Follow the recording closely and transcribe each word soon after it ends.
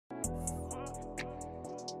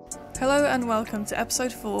Hello and welcome to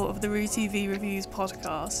episode 4 of the RUTV Reviews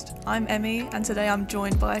podcast. I'm Emmy and today I'm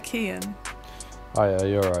joined by Kian. Hiya,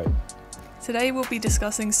 you're right. Today we'll be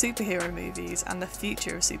discussing superhero movies and the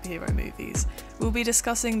future of superhero movies. We'll be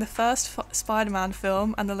discussing the first Spider-Man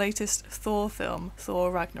film and the latest Thor film, Thor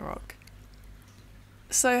Ragnarok.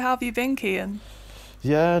 So how have you been, Kian?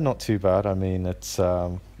 Yeah, not too bad. I mean, it's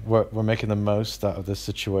we're making the most out of this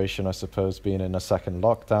situation, I suppose, being in a second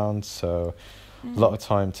lockdown, so a lot of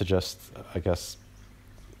time to just, I guess,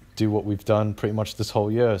 do what we've done pretty much this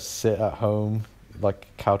whole year. Sit at home, like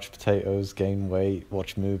couch potatoes, gain weight,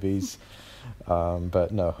 watch movies.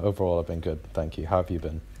 But no, overall I've been good, thank you. How have you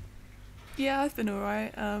been? Yeah, I've been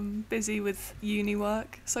alright. Busy with uni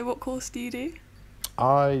work. So what course do you do?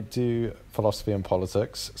 I do philosophy and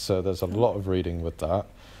politics, so there's a lot of reading with that.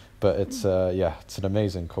 But it's it's an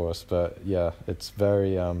amazing course, but yeah, it's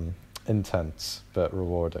very intense but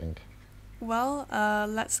rewarding. Well,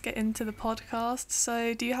 let's get into the podcast.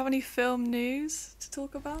 So, do you have any film news to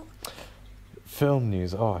talk about? Film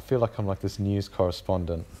news. Oh, I feel like I'm like this news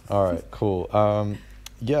correspondent. All right, cool.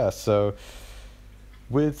 So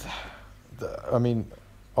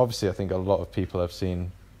obviously I think a lot of people have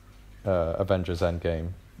seen Avengers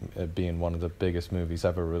Endgame being one of the biggest movies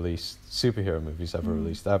ever released, superhero movies ever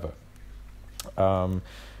released ever.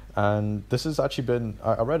 And this has actually been,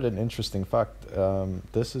 I read an interesting fact,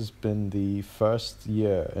 this has been the first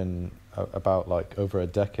year in about like over a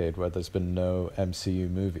decade where there's been no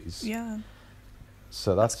MCU movies. Yeah.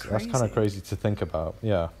 So that's kind of crazy to think about,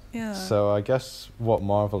 yeah. Yeah. So I guess what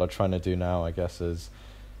Marvel are trying to do now, I guess, is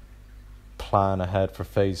plan ahead for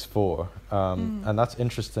phase 4. And that's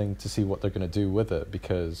interesting to see what they're going to do with it,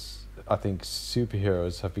 because I think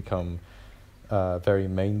superheroes have become very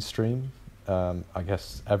mainstream. I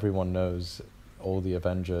guess everyone knows all the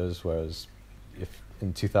Avengers, whereas if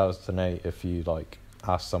in 2008, if you like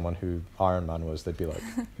asked someone who Iron Man was, they'd be like,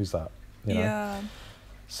 who's that? You know? Yeah.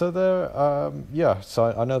 So they're,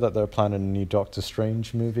 so I know that they're planning a new Doctor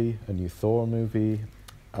Strange movie, a new Thor movie,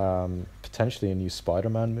 potentially a new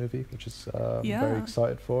Spider-Man movie, which is very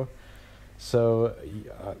excited for. So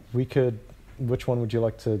which one would you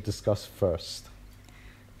like to discuss first?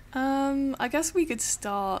 I guess we could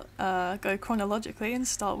go chronologically and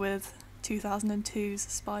start with 2002's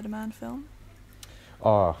Spider-Man film.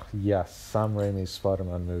 Oh, yes, Sam Raimi's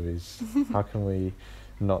Spider-Man movies. How can we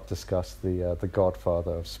not discuss the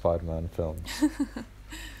godfather of Spider-Man films?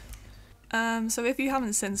 So if you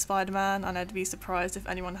haven't seen Spider-Man, and I'd be surprised if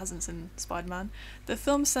anyone hasn't seen Spider-Man, the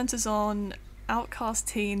film centres on outcast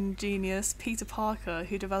teen genius Peter Parker,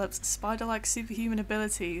 who develops spider-like superhuman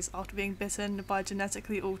abilities after being bitten by a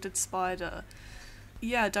genetically altered spider.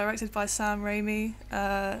 Yeah, directed by Sam Raimi,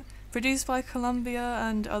 produced by Columbia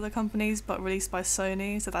and other companies, but released by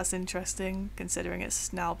Sony, so that's interesting considering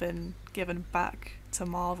it's now been given back to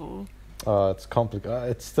Marvel. It's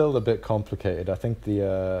complicated. It's still a bit complicated. I think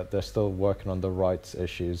they're still working on the rights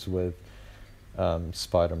issues with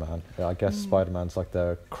Spider-Man. I guess Spider-Man's like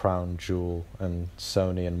their crown jewel, and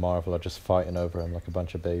Sony and Marvel are just fighting over him like a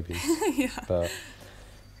bunch of babies. Yeah. But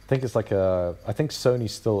I think it's like I think Sony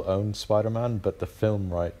still owns Spider-Man, but the film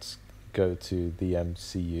rights go to the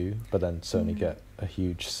MCU, but then Sony get a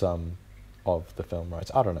huge sum of the film rights.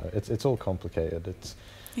 I don't know. It's all complicated. It's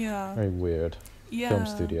very weird. Yeah. Film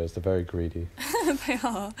studios, they're very greedy. They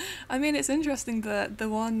are. I mean, it's interesting that the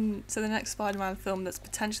next Spider-Man film that's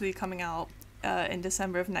potentially coming out in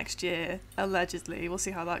December of next year, allegedly, we'll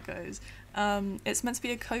see how that goes, it's meant to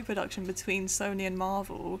be a co-production between Sony and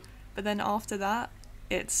Marvel, but then after that,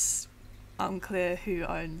 it's unclear who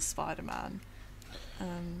owns Spider-Man.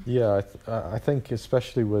 I think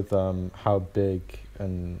especially with how big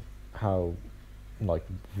and how like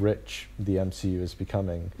rich the MCU is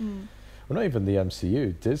becoming. Well, not even the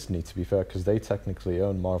MCU, Disney, to be fair, because they technically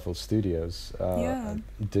own Marvel Studios.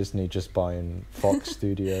 Disney just buying Fox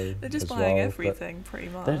Studio. They're just buying everything, pretty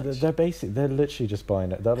much. They're literally just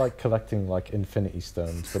buying it. They're like collecting like Infinity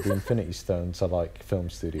Stones, but the Infinity Stones are like film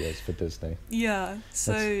studios for Disney. Yeah,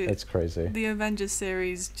 so it's crazy. The Avengers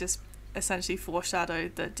series just essentially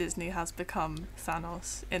foreshadowed that Disney has become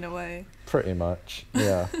Thanos in a way. Pretty much,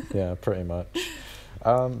 yeah, pretty much.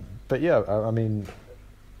 But yeah, I mean,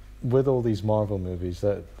 with all these Marvel movies,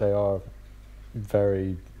 that they are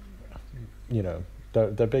very,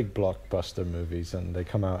 they're big blockbuster movies and they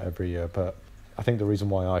come out every year. But I think the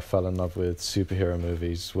reason why I fell in love with superhero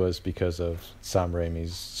movies was because of Sam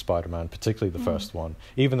Raimi's Spider-Man, particularly the first one.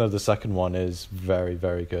 Even though the second one is very,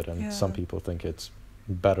 very good, and some people think it's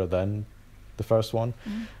better than the first one,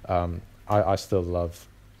 I still love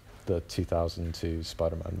the 2002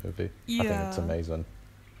 Spider-Man movie. I think it's amazing.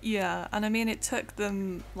 Yeah, and I mean, it took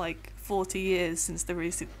them like 40 years since the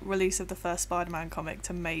release of the first Spider-Man comic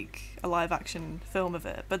to make a live-action film of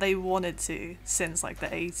it, but they wanted to since like the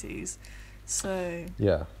 80s. So,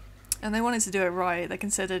 Yeah. and they wanted to do it right. They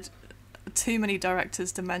considered too many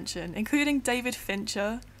directors to mention, including David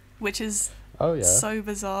Fincher, which is Oh yeah. so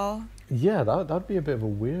bizarre. Yeah, that'd be a bit of a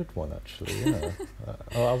weird one actually. Yeah.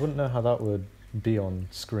 I wouldn't know how that would be on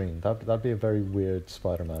screen. That'd be a very weird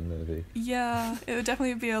Spider-Man movie. Yeah, it would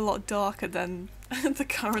definitely be a lot darker than the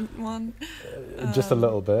current one. Just a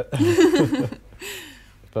little bit.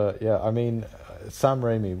 But yeah, I mean, Sam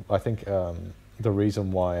Raimi, I think the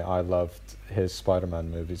reason why I loved his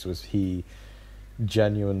Spider-Man movies was he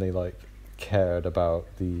genuinely like cared about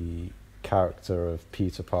the character of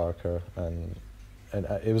Peter Parker, and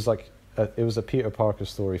it was like it was a Peter Parker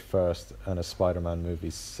story first and a Spider-Man movie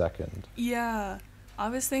second. Yeah, I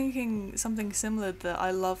was thinking something similar, that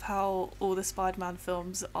I love how all the Spider-Man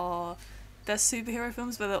films they're superhero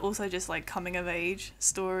films, but they're also just like coming of age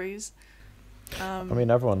stories. I mean,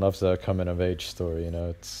 everyone loves a coming of age story, you know.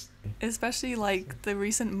 It's especially like the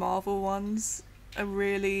recent Marvel ones are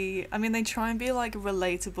really, I mean, they try and be like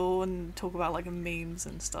relatable and talk about like memes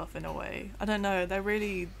and stuff in a way. I don't know, they're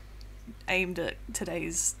really aimed at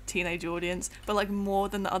today's teenage audience, but like more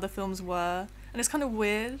than the other films were. And it's kind of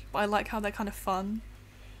weird, but I like how they're kind of fun.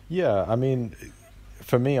 Yeah, I mean,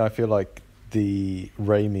 for me, I feel like the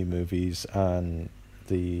Raimi movies and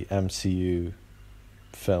the MCU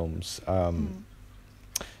films,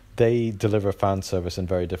 they deliver fan service in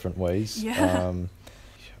very different ways. Yeah.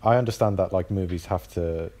 I understand that like movies have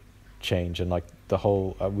to change, and like the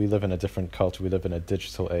whole we live in a different culture, we live in a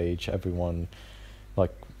digital age, everyone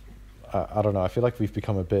like I don't know, I feel like we've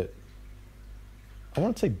become a bit, I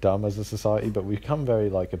won't say dumb as a society, but we've become very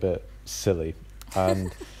like a bit silly.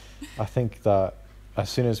 And I think that as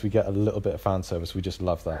soon as we get a little bit of fan service, we just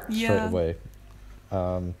love that straight away.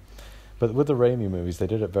 But with the Raimi movies, they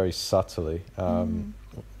did it very subtly. And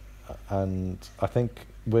I think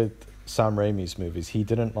with Sam Raimi's movies, he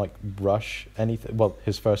didn't like rush anything. Well,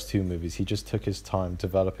 his first two movies, he just took his time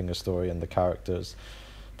developing a story and the characters.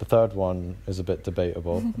 The third one is a bit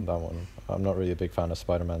debatable. That one, I'm not really a big fan of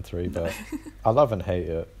Spider-Man 3, but I love and hate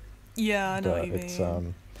it. Yeah, I know what you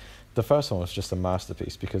mean. The first one was just a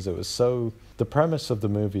masterpiece because it was so, the premise of the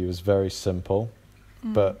movie was very simple,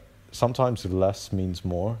 but sometimes less means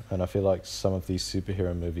more, and I feel like some of these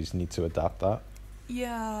superhero movies need to adapt that.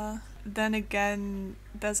 Yeah, then again,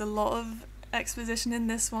 there's a lot of exposition in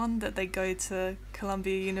this one, that they go to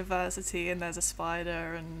Columbia University and there's a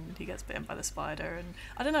spider and he gets bitten by the spider, and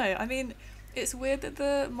I don't know, I mean, it's weird that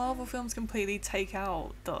the Marvel films completely take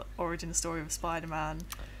out the origin story of Spider-Man,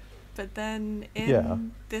 but then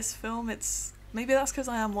in this film, it's, maybe that's because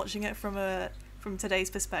I am watching it from today's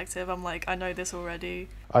perspective. I'm like, I know this already.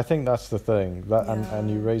 I think that's the thing, that and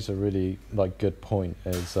you raise a really like good point,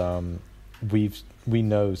 is we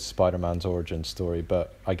know Spider-Man's origin story,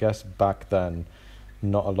 but I guess back then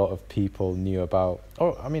not a lot of people knew about,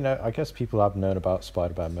 or I mean I guess people have known about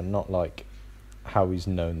Spider-Man, but not like how he's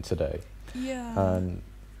known today. Yeah. And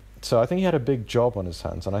so I think he had a big job on his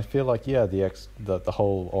hands, and I feel like the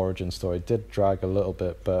whole origin story did drag a little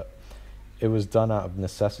bit, but it was done out of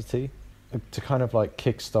necessity to kind of like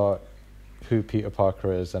kickstart who Peter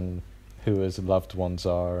Parker is and who his loved ones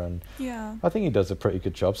are, and I think he does a pretty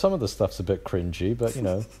good job. Some of the stuff's a bit cringy, but you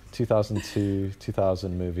know, 2002,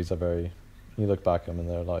 2000 movies are very, you look back at them and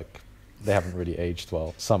they're like, they haven't really aged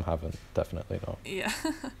well. Some haven't, definitely not. Yeah.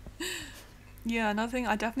 Yeah, another thing,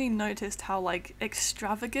 I definitely noticed how like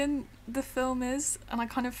extravagant the film is, and I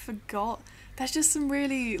kind of forgot. There's just some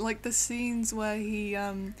really, like the scenes where he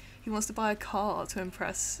wants to buy a car to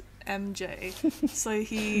impress MJ, so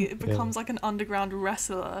he becomes like an underground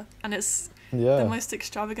wrestler, and it's the most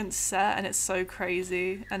extravagant set, and it's so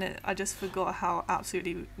crazy, and I just forgot how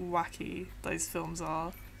absolutely wacky those films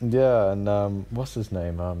are. Yeah, and what's his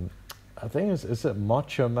name? I think is it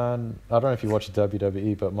Macho Man? I don't know if you watch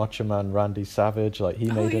WWE, but Macho Man Randy Savage, like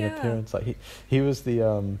he made an appearance. Like he was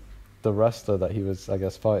the wrestler that he was, I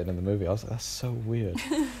guess, fighting in the movie. I was like, that's so weird.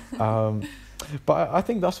 But I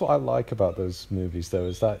think that's what I like about those movies, though,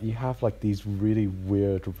 is that you have like these really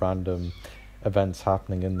weird, random events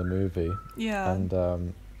happening in the movie. Yeah.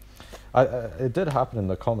 And it did happen in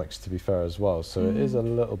the comics, to be fair, as well. So it is a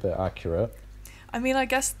little bit accurate. I mean, I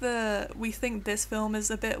guess we think this film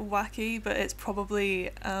is a bit wacky, but it's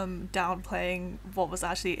probably downplaying what was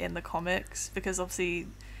actually in the comics, because obviously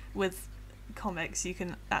with comics you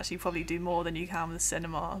can actually probably do more than you can with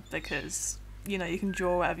cinema, because you know, you can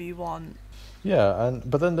draw whatever you want. Yeah,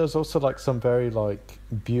 but then there's also like some very like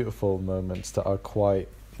beautiful moments that are quite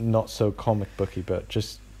not so comic booky, but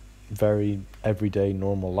just very everyday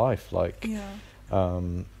normal life, like Yeah.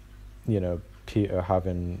 you know, Peter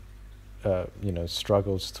having you know,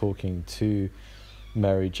 struggles talking to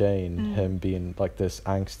Mary Jane, him being like this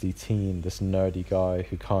angsty teen, this nerdy guy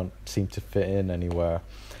who can't seem to fit in anywhere.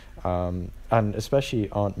 And especially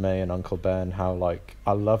Aunt May and Uncle Ben, how like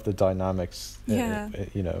I love the dynamics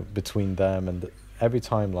you know, between them, and every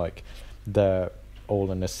time like they're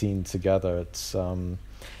all in a scene together, it's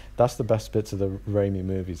that's the best bits of the Raimi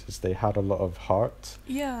movies, is they had a lot of heart.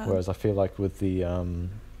 Yeah. Whereas I feel like with the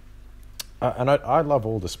and I love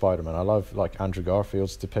all the Spider-Man. I love like Andrew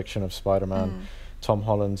Garfield's depiction of Spider-Man. Tom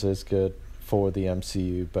Holland's is good for the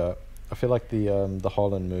MCU, but I feel like the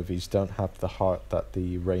Holland movies don't have the heart that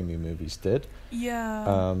the Raimi movies did.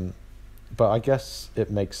 Yeah. But I guess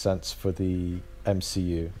it makes sense for the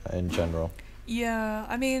MCU in general. Yeah,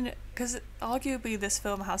 I mean, because arguably this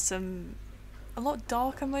film has a lot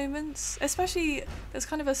darker moments. Especially, there's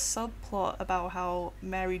kind of a subplot about how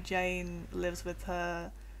Mary Jane lives with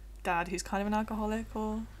her dad, who's kind of an alcoholic,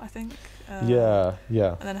 or I think. Yeah.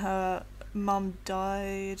 And then her mum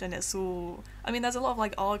died, and it's all. I mean, there's a lot of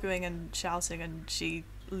like arguing and shouting, and she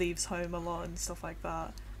leaves home a lot and stuff like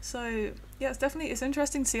that. So yeah, it's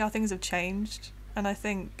interesting to see how things have changed, and I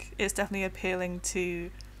think it's definitely appealing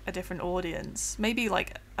to a different audience. Maybe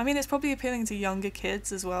like, I mean, it's probably appealing to younger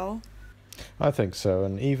kids as well. I think so,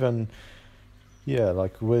 and even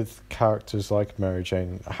like with characters like Mary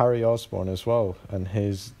Jane, Harry Osborn as well, and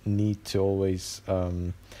his need to always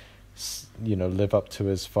you know, live up to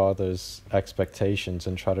his father's expectations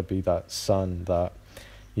and try to be that son that,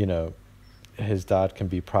 you know, his dad can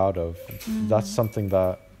be proud of. That's something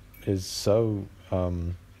that is so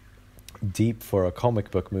deep for a comic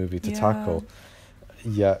book movie to tackle,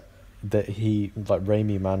 yet that he, like,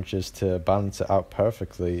 Raimi manages to balance it out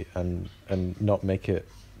perfectly and not make it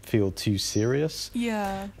feel too serious.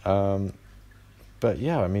 But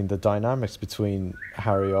yeah, I mean, the dynamics between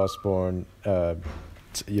Harry Osborn,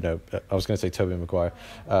 you know, I was going to say Tobey Maguire,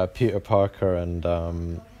 Peter Parker, and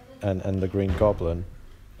the Green Goblin,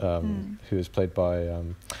 who is played by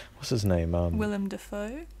what's his name? Willem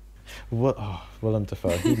Dafoe. Willem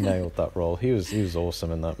Dafoe. He nailed that role. He was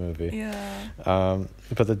awesome in that movie. Yeah.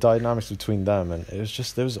 But the dynamics between them, and it was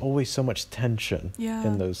just, there was always so much tension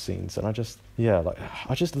in those scenes, and I just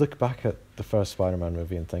look back at the first Spider-Man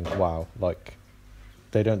movie and think, wow, like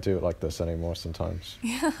they don't do it like this anymore sometimes.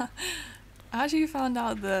 Yeah. I actually found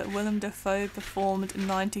out that Willem Dafoe performed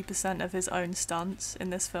 90% of his own stunts in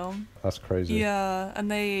this film. That's crazy. Yeah, and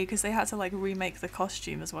because they had to like remake the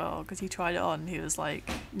costume as well, because he tried it on. He was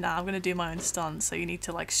like, nah, I'm going to do my own stunts, so you need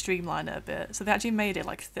to like streamline it a bit. So they actually made it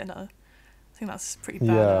like thinner. I think that's pretty badass.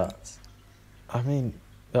 Yeah. I mean,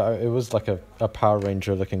 it was like a Power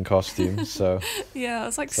Ranger looking costume, so... Yeah,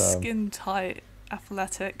 it's like skin tight,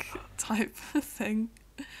 athletic type thing.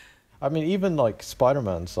 I mean, even like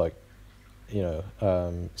Spider-Man's like, you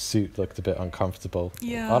know, suit looked a bit uncomfortable.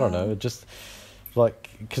 Yeah. I don't know, it just like,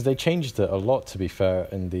 because they changed it a lot, to be fair,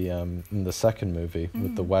 in the second movie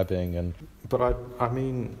with the webbing but I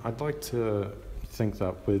mean, I'd like to think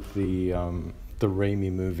that with the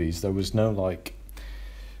Raimi movies, there was no like,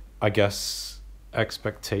 I guess,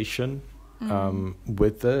 expectation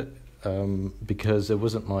with it, because it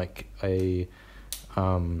wasn't like a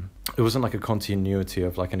continuity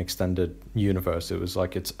of like an extended universe. It was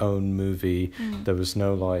like its own movie. There was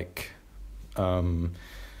no like you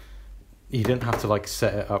didn't have to like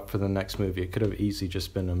set it up for the next movie. It could have easily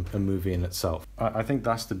just been a movie in itself. I think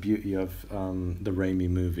that's the beauty of the Raimi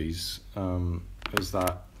movies, is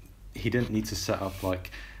that he didn't need to set up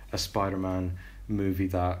like a Spider-Man movie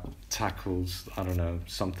that tackles, I don't know,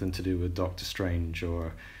 something to do with Doctor Strange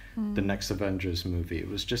or the next Avengers movie. It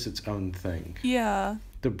was just its own thing. Yeah.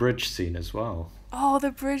 The bridge scene as well. Oh,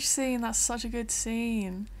 the bridge scene, that's such a good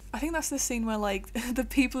scene. I think that's the scene where like the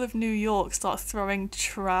people of New York start throwing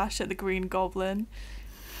trash at the Green Goblin.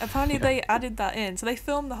 Apparently they added that in. So they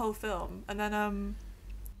filmed the whole film, and then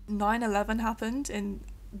 9/11 happened in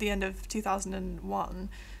the end of 2001.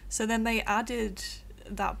 So then they added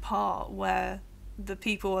that part where the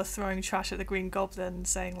people are throwing trash at the Green Goblin,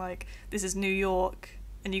 saying like, this is New York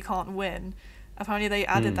and you can't win. Apparently they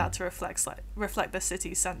added that to reflect the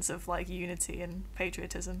city's sense of like unity and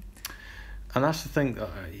patriotism. And that's the thing,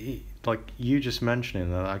 like you just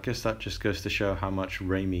mentioning that, I guess that just goes to show how much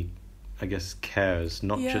Raimi, I guess, cares,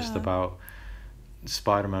 not just about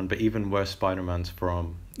Spider-Man, but even where Spider-Man's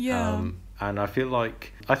from. Yeah. And I feel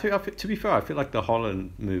like, to be fair, I feel like the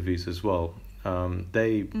Holland movies as well,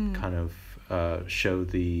 they kind of show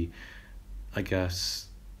the, I guess,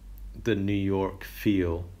 the New York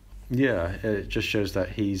feel. Yeah, it just shows that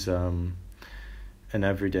he's an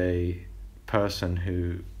everyday person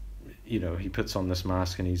who, you know, he puts on this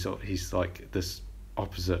mask and he's like this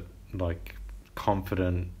opposite, like,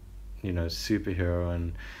 confident, you know, superhero,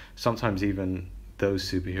 and sometimes even those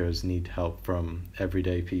superheroes need help from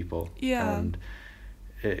everyday people. Yeah. And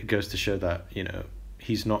it goes to show that, you know,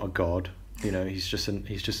 he's not a god. You know, he's just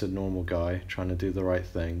a normal guy trying to do the right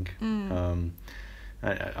thing.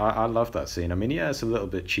 I love that scene. I mean, yeah, it's a little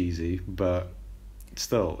bit cheesy, but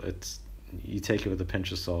still, you take it with a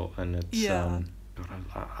pinch of salt, and it's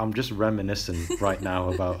I'm just reminiscing right now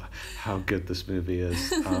about how good this movie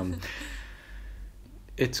is.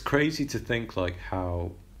 It's crazy to think like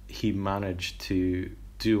how he managed to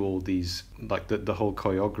do all these, like the whole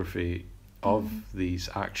choreography of these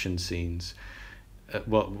action scenes.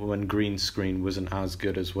 Well, when green screen wasn't as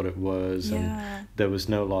good as what it was, and there was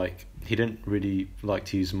no, like, he didn't really like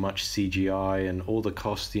to use much CGI, and all the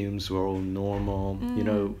costumes were all normal. You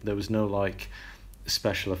know, there was no, like,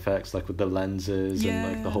 special effects, like with the lenses and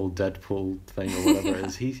like the whole Deadpool thing or whatever it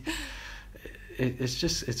is.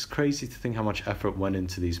 It's crazy to think how much effort went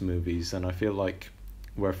into these movies, and I feel like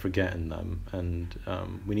we're forgetting them, and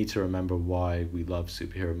we need to remember why we love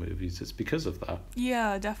superhero movies. It's because of that.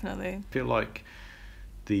 Yeah, definitely. I feel like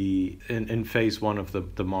in phase one of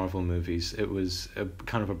the Marvel movies, it was a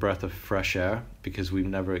kind of a breath of fresh air, because we've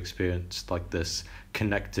never experienced like this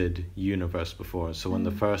connected universe before. So when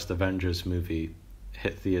the first Avengers movie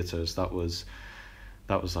hit theaters, that was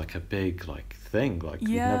like a big, like, thing. Like,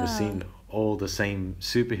 we've never seen all the same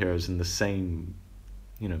superheroes in the same,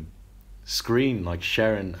 you know, screen, like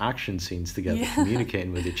sharing action scenes together,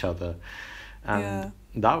 communicating with each other, and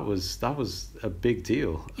that was a big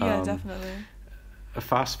deal. Definitely.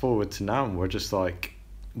 Fast forward to now, and we're just like,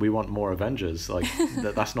 we want more Avengers. Like,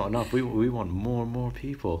 that's not enough. We want more and more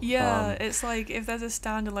people. It's like, if there's a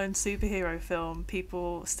standalone superhero film,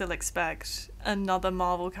 people still expect another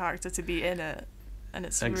Marvel character to be in it, and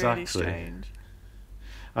it's really strange.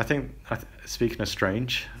 I think, speaking of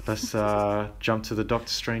strange, let's jump to the Doctor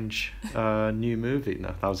Strange new movie.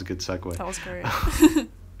 No, that was a good segue. That was great.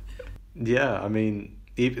 Yeah, I mean,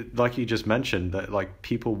 even, like you just mentioned, that like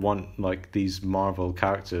people want like these Marvel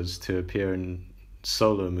characters to appear in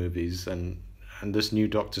solo movies, and this new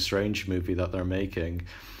Doctor Strange movie that they're making.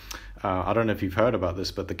 I don't know if you've heard about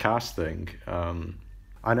this, but the casting.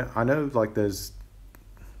 I know like there's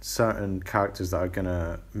certain characters that are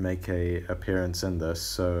gonna make a appearance in this.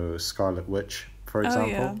 So Scarlet Witch, for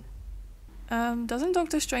example. Doesn't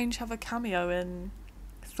Doctor Strange have a cameo in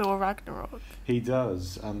Thor Ragnarok? He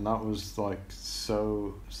does, and that was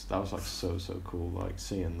so cool, like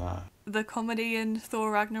seeing that. The comedy in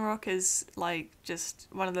Thor Ragnarok is like just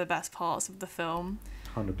one of the best parts of the film.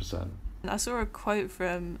 100%. I saw a quote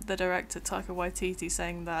from the director Taika Waititi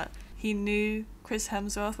saying that he knew Chris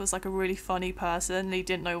Hemsworth was like a really funny person, and he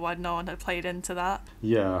didn't know why no one had played into that.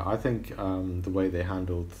 Yeah, I think the way they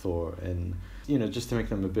handled Thor, and you know, just to make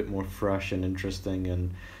them a bit more fresh and interesting,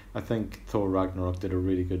 and I think Thor Ragnarok did a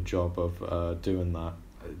really good job of doing that.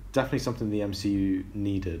 Definitely something the MCU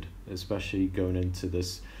needed, especially going into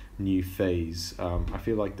this new phase. I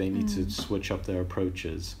feel like they need to switch up their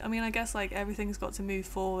approaches. I mean, I guess like everything's got to move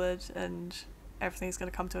forward, and everything's going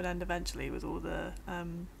to come to an end eventually with all the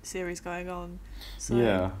series going on. So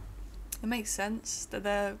yeah, it makes sense that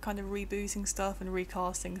they're kind of rebooting stuff and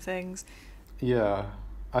recasting things. Yeah,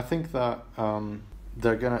 I think that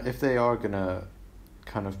they're gonna, if they are gonna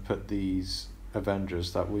kind of put these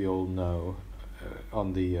Avengers that we all know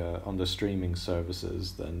on the streaming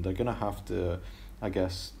services, then they're gonna have to, I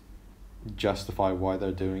guess, justify why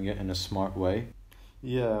they're doing it in a smart way.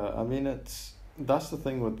 Yeah, I mean, that's the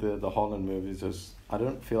thing with the Holland movies, is I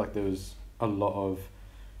don't feel like there was a lot of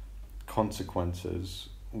consequences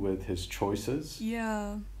with his choices.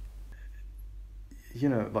 Yeah. You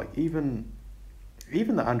know, like even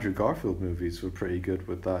the Andrew Garfield movies were pretty good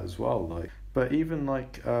with that as well. Like, but even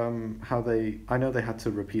like how I know they had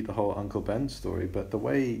to repeat the whole Uncle Ben story, but the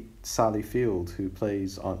way Sally Field, who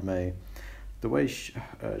plays Aunt May, the way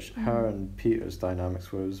her and Peter's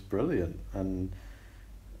dynamics was brilliant, and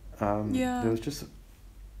there was just,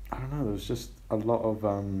 I don't know, there was just a lot of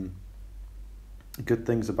good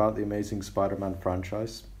things about the Amazing Spider-Man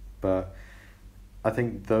franchise, but I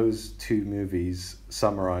think those two movies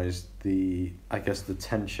summarized the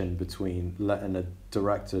tension between letting a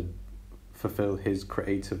director fulfill his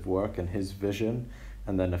creative work and his vision,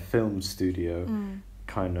 and then a film studio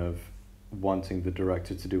kind of wanting the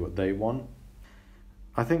director to do what they want.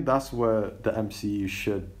 I think that's where the MCU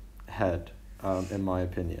should head, in my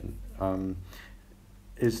opinion,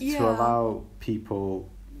 is to allow people,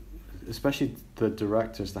 especially the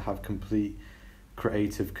directors, to have complete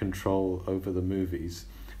creative control over the movies.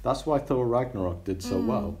 That's why Thor Ragnarok did so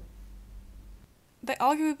well. They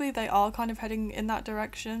are kind of heading in that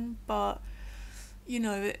direction, but you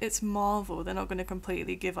know, it's Marvel. They're not going to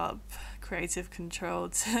completely give up creative control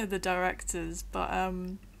to the directors, but I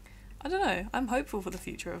don't know. I'm hopeful for the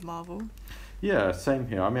future of Marvel. Yeah, same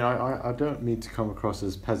here. I mean, I don't mean to come across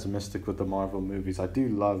as pessimistic with the Marvel movies. I do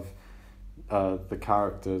love the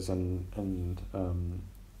characters and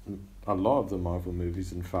a lot of the Marvel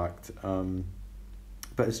movies, in fact.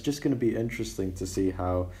 But it's just going to be interesting to see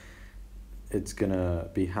how it's going to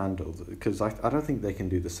be handled, because I don't think they can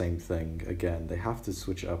do the same thing again. They have to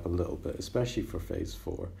switch it up a little bit, especially for Phase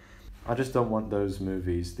 4. I just don't want those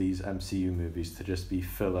movies, these MCU movies, to just be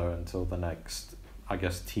filler until the next, I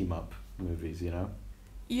guess, team-up movies, you know?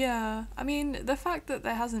 Yeah, I mean, the fact that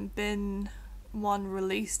there hasn't been one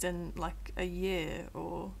released in, like, a year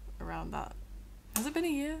or around that. Has it been a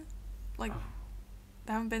year? Like,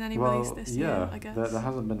 there haven't been any released this year, I guess? There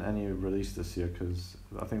hasn't been any released this year, because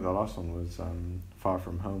I think the last one was Far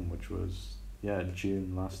From Home, which was,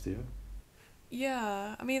 June last year.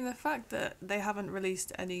 Yeah, I mean, the fact that they haven't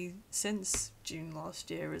released any since June last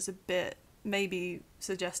year is a bit maybe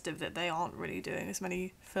suggestive that they aren't really doing as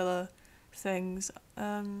many filler things.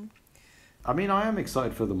 I mean, I am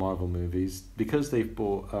excited for the Marvel movies because they've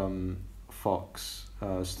bought Fox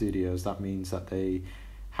Studios. That means that they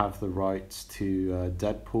have the rights to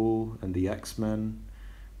Deadpool and the X-Men,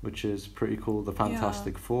 which is pretty cool. The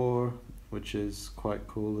Fantastic Four, which is quite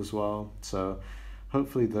cool as well. So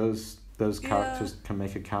hopefully those characters can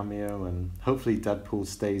make a cameo, and hopefully Deadpool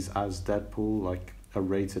stays as Deadpool, like a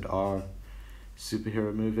rated R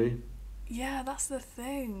superhero movie. Yeah, that's the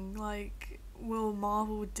thing. Like, will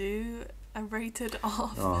Marvel do a rated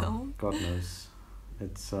R film? God knows.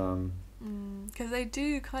 It's because they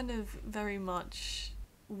do kind of very much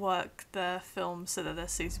work their films so that they're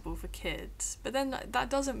suitable for kids, but then that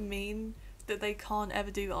doesn't mean that they can't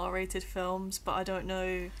ever do R-rated films. But I don't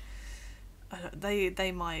know.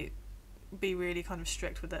 They might be really kind of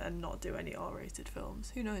strict with it and not do any R-rated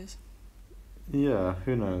films. Who knows? Yeah,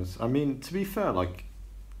 who knows? I mean, to be fair, like,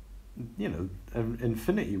 you know,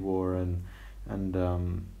 Infinity War and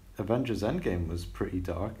Avengers Endgame was pretty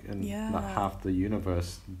dark, and like half the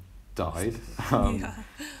universe died.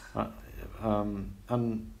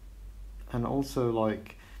 And also,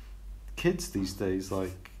 like, kids these days,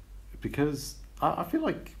 like, because I feel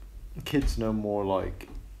like kids know more, like,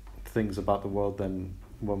 things about the world than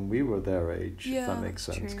when we were their age, if that makes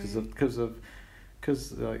sense.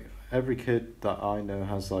 Because like every kid that I know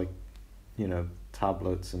has, like, you know,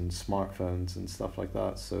 tablets and smartphones and stuff like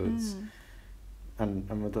that. So it's and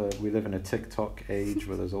we live in a TikTok age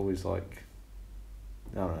where there's always, like,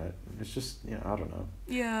 I don't know. It's just, you know, I don't know.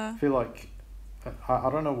 Yeah. I feel like I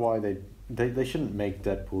don't know why they shouldn't make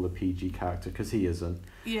Deadpool a PG character, because he isn't.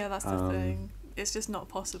 Yeah, that's the thing. It's just not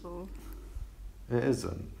possible. It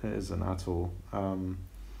isn't at all.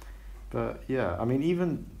 But yeah, I mean,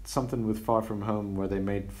 even something with Far From Home where they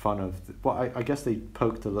made fun of... I guess they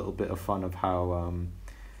poked a little bit of fun of how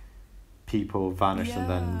people vanished and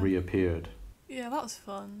then reappeared. Yeah, that was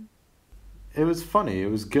fun. It was funny, it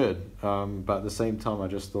was good. But at the same time, I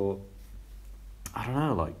just thought, I don't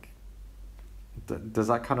know, like, does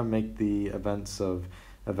that kind of make the events of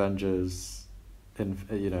Avengers,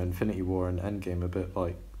 Infinity War and Endgame a bit,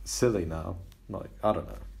 like, silly now? Like, I don't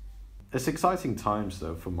know. It's exciting times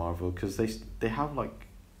though for Marvel, because they have, like,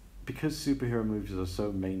 because superhero movies are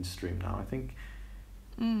so mainstream now. I think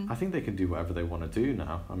they can do whatever they want to do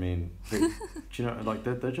now. I mean, do you know, like,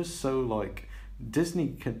 they're just so, like,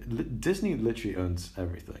 Disney literally owns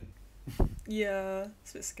everything. Yeah,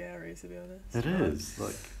 it's a bit scary, to be honest. It is,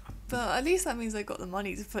 like. But at least that means they got the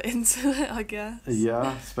money to put into it, I guess.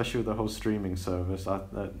 Yeah, especially with the whole streaming service.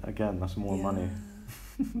 Again, that's more money.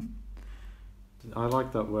 I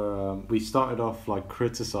like that we started off, like,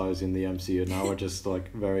 criticizing the MCU, now we're just,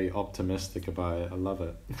 like, very optimistic about it. I love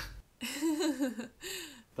it.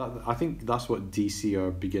 I think that's what DC are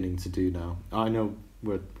beginning to do now. I know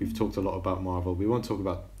we've talked a lot about Marvel. We won't talk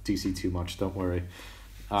about DC too much, don't worry.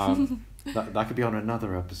 That could be on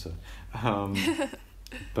another episode.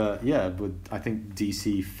 But yeah, I think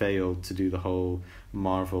DC failed to do the whole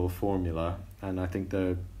Marvel formula, and I think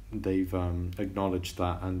they've acknowledged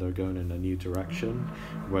that, and they're going in a new direction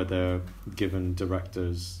where they're giving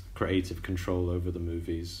directors creative control over the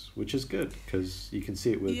movies, which is good, because you can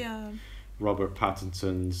see it with Robert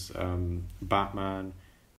Pattinson's Batman.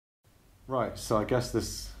 Right, so I guess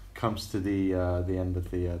this comes to the end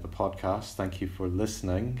of the podcast. Thank you for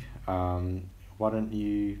listening. Why don't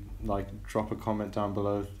you, like, drop a comment down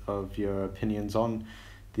below of your opinions on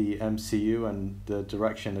the MCU and the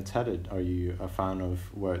direction it's headed? Are you a fan of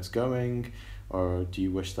where it's going, or do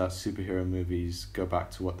you wish that superhero movies go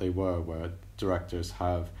back to what they were, where directors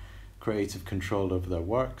have creative control over their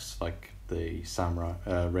works, like the Sam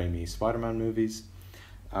Raimi Spider-Man movies?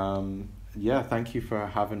 Yeah, thank you for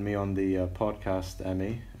having me on the podcast,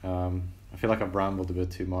 Emmy. I feel like I've rambled a bit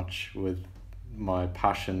too much with my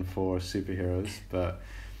passion for superheroes, but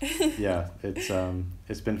yeah,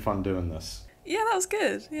 it's been fun doing this. Yeah, that was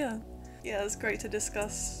good. Yeah, it was great to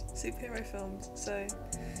discuss superhero films. So,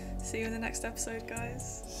 see you in the next episode,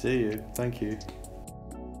 guys. See you. Thank you.